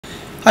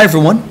Hi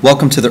everyone,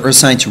 welcome to the Earth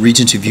Science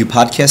Regents Review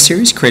podcast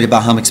series created by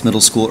Hommocks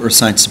Middle School Earth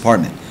Science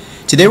Department.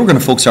 Today we're going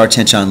to focus our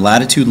attention on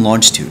latitude and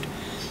longitude.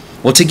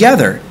 Well,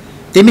 together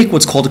they make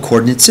what's called a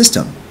coordinate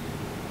system,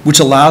 which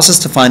allows us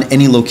to find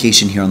any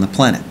location here on the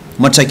planet,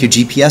 much like your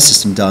GPS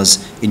system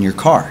does in your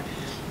car.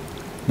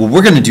 What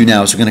we're going to do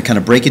now is we're going to kind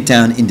of break it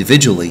down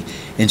individually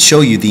and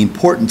show you the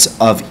importance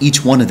of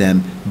each one of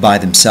them by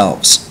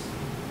themselves.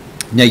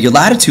 Now, your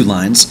latitude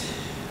lines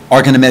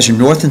are going to measure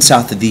north and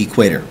south of the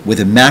equator with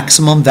a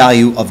maximum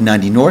value of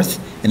 90 north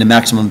and a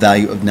maximum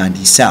value of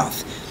 90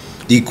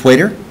 south. The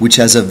equator, which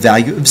has a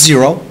value of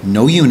 0,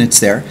 no units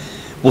there,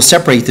 will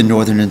separate the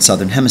northern and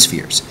southern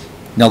hemispheres.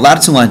 Now,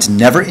 latitude lines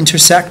never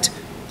intersect.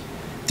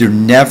 They're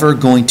never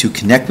going to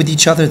connect with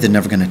each other. They're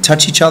never going to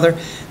touch each other.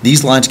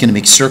 These lines are going to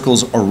make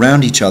circles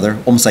around each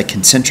other, almost like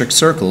concentric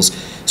circles,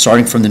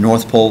 starting from the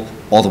North Pole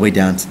all the way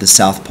down to the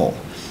South Pole.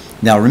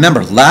 Now,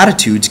 remember,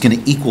 latitude is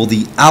going to equal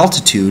the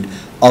altitude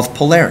of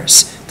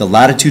Polaris. The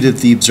latitude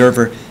of the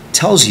observer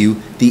tells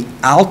you the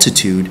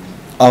altitude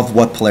of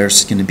what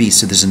Polaris is going to be.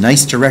 So there's a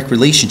nice direct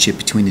relationship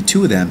between the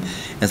two of them.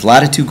 As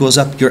latitude goes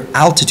up, your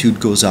altitude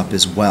goes up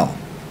as well.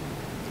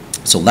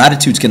 So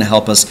latitude is going to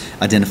help us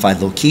identify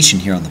location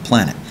here on the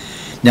planet.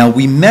 Now,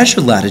 we measure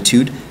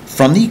latitude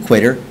from the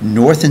equator,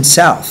 north and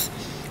south,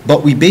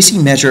 but we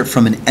basically measure it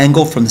from an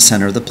angle from the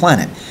center of the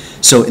planet.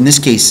 So in this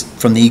case,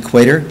 from the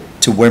equator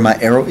to where my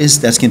arrow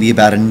is, that's going to be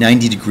about a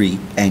 90-degree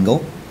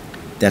angle.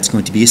 That's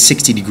going to be a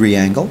 60-degree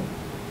angle,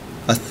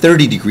 a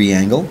 30-degree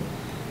angle,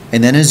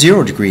 and then a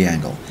 0-degree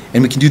angle.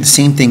 And we can do the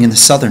same thing in the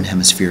southern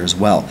hemisphere as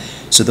well.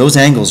 So those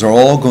angles are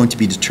all going to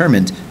be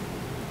determined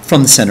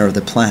from the center of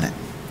the planet.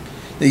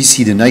 Now you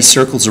see the nice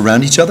circles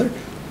around each other.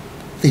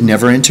 They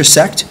never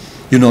intersect.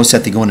 You'll notice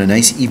that they go in a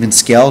nice even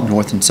scale,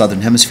 north and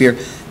southern hemisphere,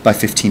 by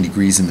 15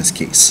 degrees in this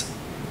case.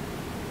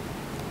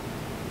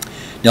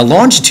 Now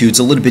longitude's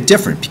a little bit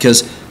different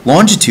because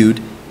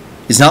longitude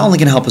is not only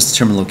going to help us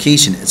determine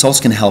location, it's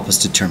also going to help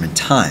us determine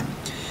time.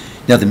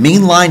 Now the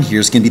main line here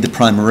is going to be the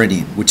prime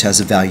meridian, which has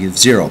a value of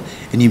 0,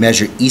 and you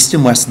measure east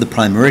and west of the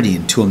prime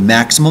meridian to a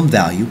maximum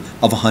value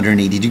of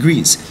 180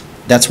 degrees.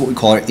 That's what we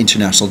call our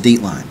international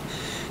date line.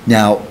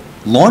 Now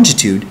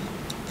longitude,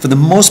 for the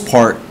most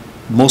part,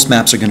 most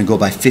maps are going to go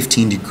by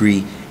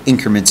 15-degree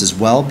increments as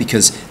well,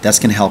 because that's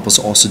going to help us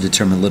also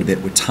determine a little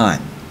bit with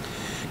time.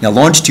 Now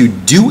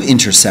longitude do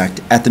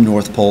intersect at the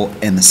North Pole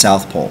and the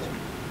South Pole.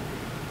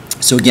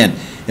 So again,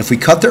 if we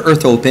cut the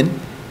Earth open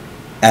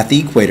at the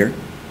equator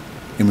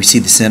and we see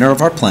the center of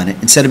our planet,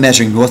 instead of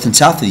measuring north and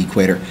south of the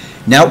equator,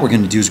 now what we're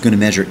going to do is we're going to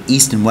measure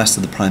east and west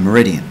of the prime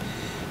meridian.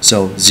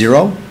 So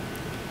 0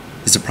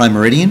 is the prime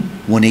meridian,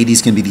 180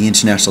 is going to be the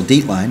international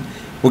date line.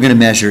 We're going to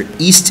measure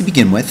east to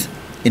begin with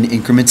in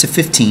increments of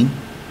 15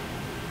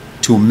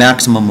 to a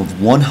maximum of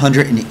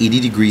 180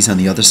 degrees on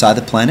the other side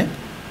of the planet.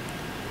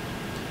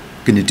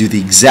 We're going to do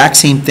the exact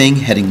same thing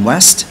heading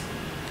west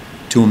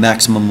to a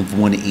maximum of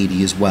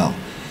 180 as well.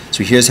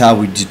 So here's how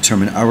we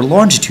determine our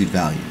longitude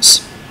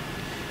values.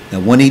 Now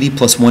 180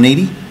 plus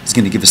 180 is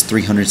going to give us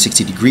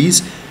 360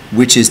 degrees,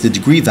 which is the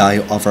degree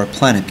value of our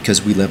planet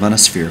because we live on a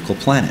spherical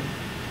planet.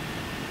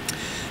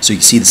 So you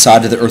can see the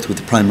side of the Earth with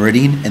the prime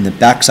meridian and the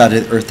back side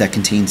of the Earth that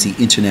contains the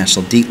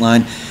international date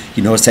line.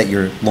 You notice that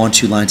your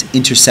longitude lines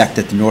intersect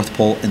at the North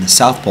Pole and the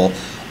South Pole,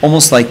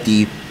 almost like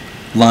the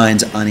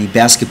lines on a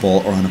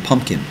basketball or on a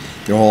pumpkin.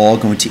 They're all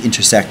going to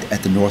intersect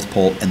at the North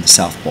Pole and the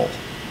South Pole.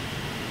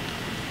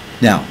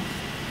 Now,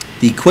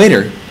 the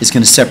equator is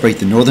going to separate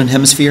the northern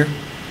hemisphere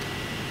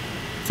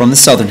from the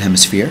southern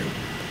hemisphere,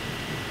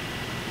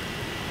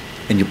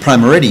 and your prime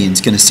meridian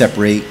is going to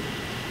separate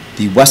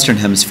the western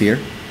hemisphere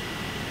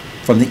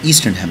from the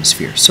eastern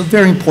hemisphere. So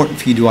very important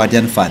for you to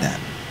identify that.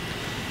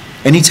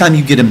 Anytime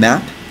you get a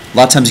map, a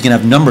lot of times you're going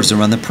to have numbers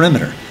around the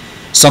perimeter.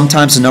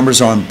 Sometimes the numbers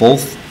are on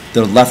both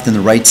the left and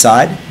the right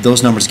side.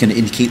 Those numbers are going to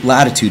indicate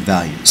latitude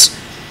values.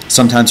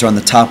 Sometimes they're on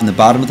the top and the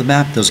bottom of the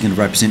map. Those are going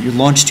to represent your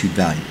longitude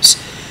values.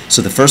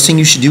 So the first thing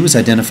you should do is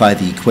identify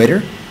the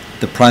equator,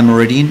 the prime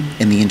meridian,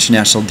 and the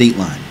international date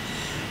line.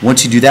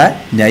 Once you do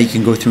that, now you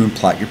can go through and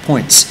plot your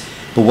points.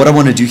 But what I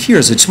want to do here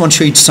is I just want to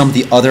show you some of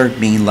the other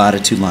main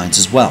latitude lines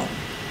as well.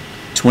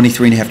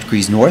 23.5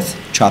 degrees north,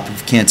 Tropic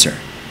of Cancer.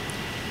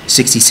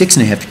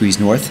 66.5 degrees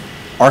north,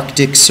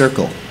 Arctic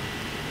Circle.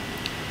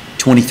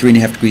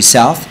 23.5 degrees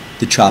south,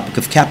 the Tropic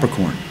of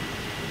Capricorn.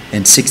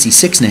 And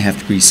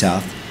 66.5 degrees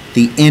south,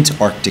 the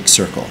Antarctic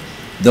Circle.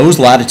 Those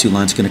latitude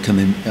lines are going to come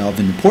in of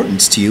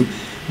importance to you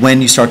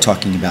when you start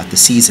talking about the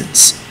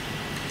seasons.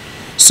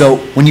 So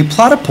when you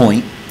plot a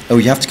point, or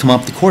you have to come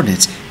up with the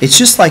coordinates, it's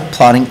just like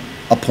plotting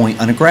a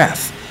point on a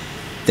graph.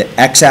 The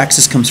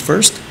x-axis comes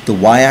first, the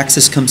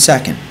y-axis comes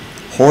second.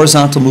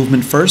 Horizontal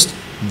movement first,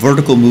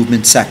 vertical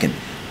movement second.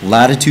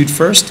 Latitude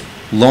first,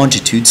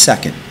 longitude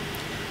second.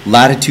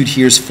 Latitude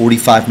here is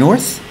 45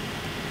 north,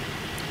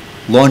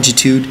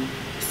 longitude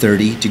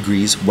 30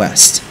 degrees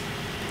west.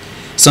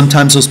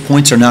 Sometimes those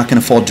points are not going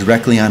to fall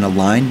directly on a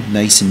line,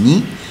 nice and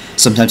neat.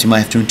 Sometimes you might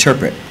have to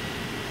interpret.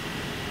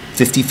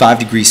 55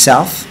 degrees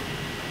south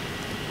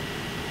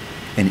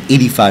and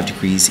 85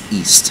 degrees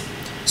east.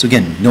 So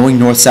again, knowing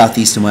north, south,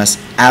 east, and west,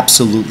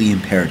 absolutely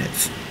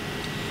imperative.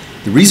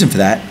 The reason for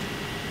that,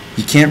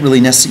 you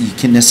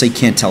necessarily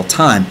can't tell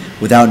time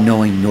without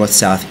knowing north,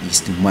 south,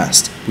 east, and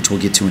west, which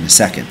we'll get to in a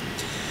second.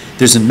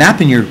 There's a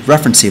map in your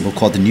reference table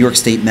called the New York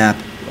State map,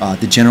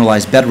 the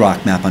generalized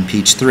bedrock map on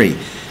page 3,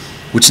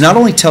 which not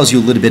only tells you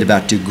a little bit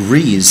about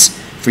degrees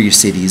for your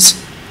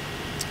cities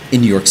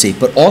in New York State,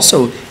 but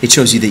also it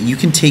shows you that you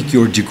can take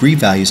your degree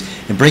values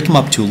and break them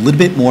up to a little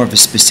bit more of a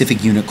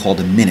specific unit called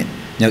a minute.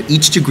 Now,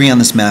 each degree on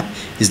this map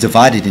is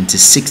divided into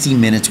 60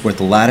 minutes worth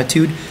of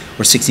latitude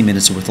or 60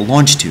 minutes worth of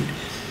longitude.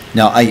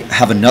 Now, I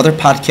have another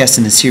podcast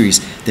in the series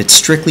that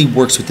strictly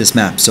works with this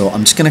map, so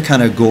I'm just going to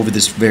kind of go over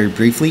this very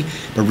briefly,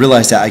 but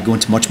realize that I go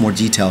into much more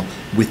detail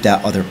with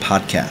that other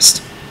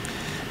podcast.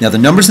 Now, the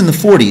numbers in the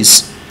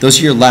 40s, those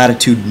are your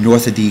latitude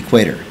north of the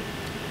equator.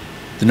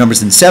 The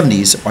numbers in the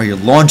 70s are your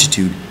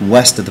longitude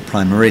west of the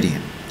prime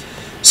meridian.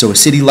 So a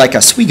city like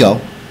Oswego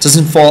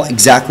doesn't fall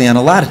exactly on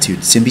a latitude.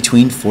 It's in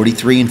between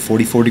 43 and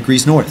 44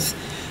 degrees north.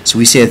 So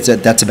we say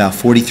that's about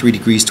 43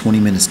 degrees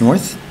 20 minutes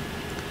north.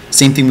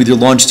 Same thing with your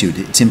longitude.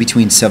 It's in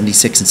between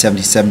 76 and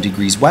 77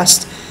 degrees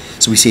west.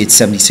 So we say it's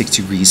 76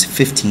 degrees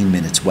 15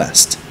 minutes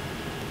west.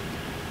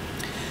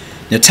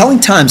 Now, telling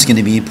time is going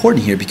to be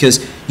important here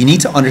because you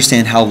need to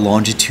understand how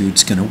longitude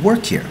is going to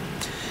work here.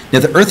 Now,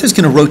 the Earth is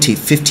going to rotate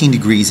 15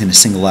 degrees in a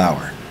single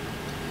hour.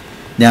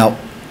 Now,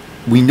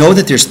 we know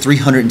that there's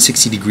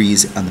 360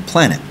 degrees on the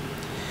planet.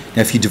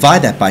 Now, if you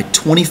divide that by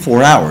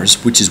 24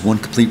 hours, which is one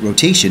complete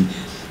rotation,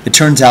 it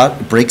turns out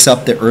it breaks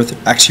up the Earth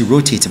actually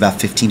rotates about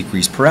 15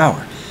 degrees per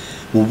hour.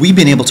 Well, we've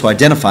been able to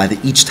identify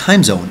that each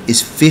time zone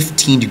is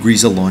 15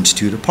 degrees of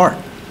longitude apart.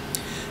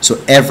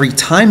 So every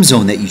time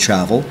zone that you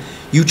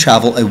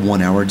travel a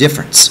 1 hour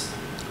difference.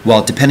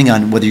 Well, depending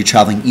on whether you're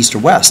traveling east or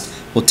west,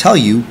 will tell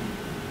you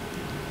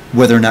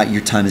whether or not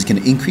your time is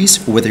going to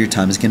increase or whether your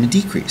time is going to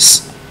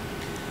decrease.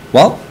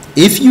 Well,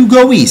 if you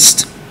go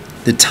east,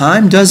 the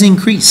time does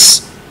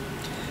increase.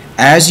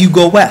 As you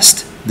go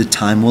west, the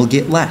time will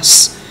get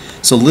less.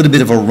 So a little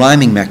bit of a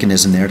rhyming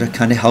mechanism there to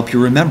kind of help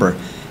you remember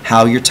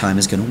how your time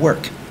is going to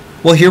work.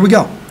 Well, here we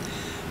go.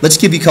 Let's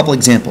give you a couple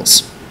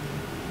examples.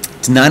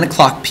 It's 9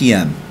 o'clock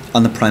p.m.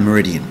 on the prime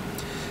meridian.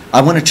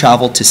 I want to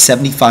travel to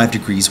 75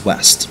 degrees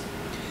west.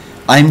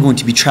 I'm going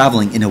to be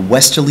traveling in a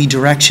westerly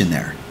direction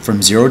there.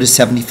 From 0 to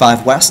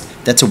 75 west,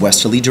 that's a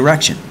westerly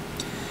direction.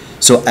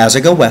 So as I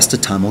go west, the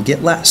time will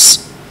get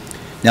less.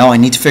 Now I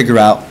need to figure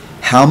out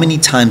how many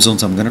time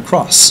zones I'm going to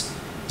cross.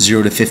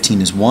 0 to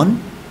 15 is 1,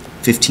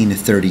 15 to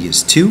 30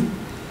 is 2,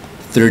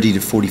 30 to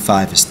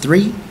 45 is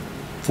 3,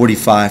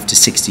 45 to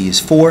 60 is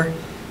 4,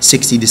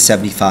 60 to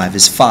 75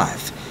 is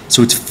 5.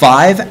 So it's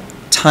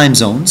 5 time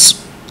zones,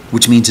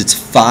 which means it's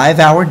 5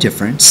 hour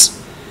difference.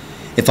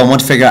 If I want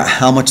to figure out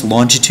how much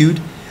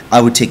longitude,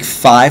 I would take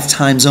 5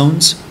 time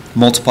zones,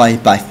 multiply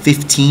it by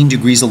 15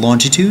 degrees of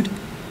longitude,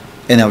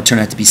 and that would turn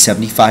out to be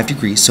 75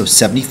 degrees. So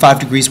 75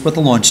 degrees worth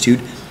of longitude,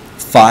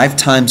 5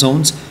 time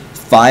zones,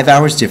 5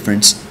 hours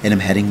difference, and I'm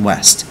heading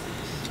west.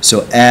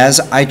 So as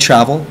I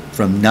travel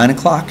from 9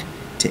 o'clock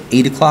to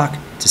 8 o'clock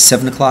to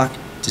 7 o'clock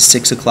to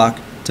 6 o'clock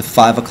to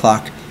 5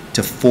 o'clock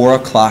to 4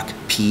 o'clock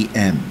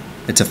p.m.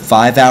 It's a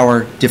 5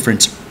 hour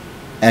difference.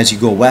 As you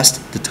go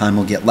west, the time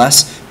will get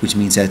less, which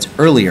means that it's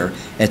earlier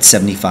at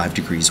 75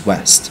 degrees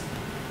west.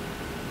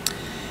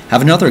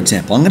 Have another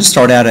example. I'm going to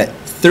start out at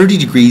 30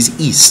 degrees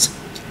east.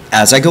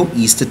 As I go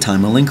east, the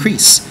time will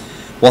increase.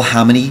 Well,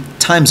 how many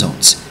time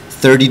zones?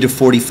 30 to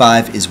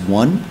 45 is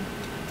 1,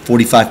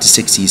 45 to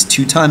 60 is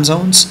 2 time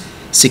zones,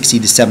 60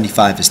 to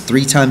 75 is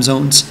 3 time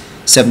zones,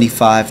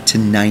 75 to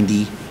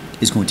 90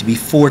 is going to be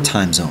 4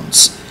 time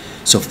zones.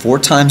 So 4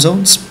 time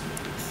zones,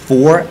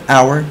 4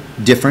 hour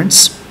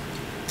difference.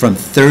 From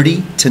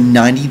 30 to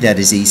 90, that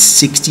is a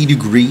 60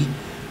 degree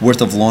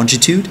worth of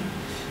longitude.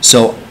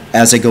 So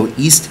as I go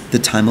east, the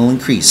time will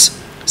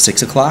increase.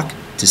 6 o'clock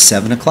to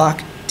 7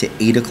 o'clock to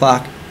 8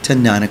 o'clock to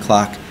 9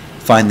 o'clock,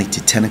 finally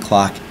to 10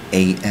 o'clock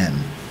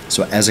a.m.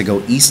 So as I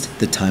go east,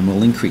 the time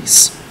will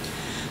increase.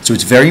 So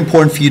it's very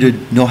important for you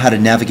to know how to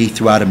navigate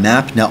throughout a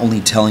map, not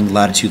only telling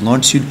latitude and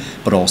longitude,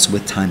 but also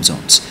with time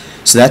zones.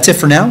 So that's it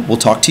for now. We'll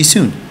talk to you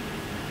soon.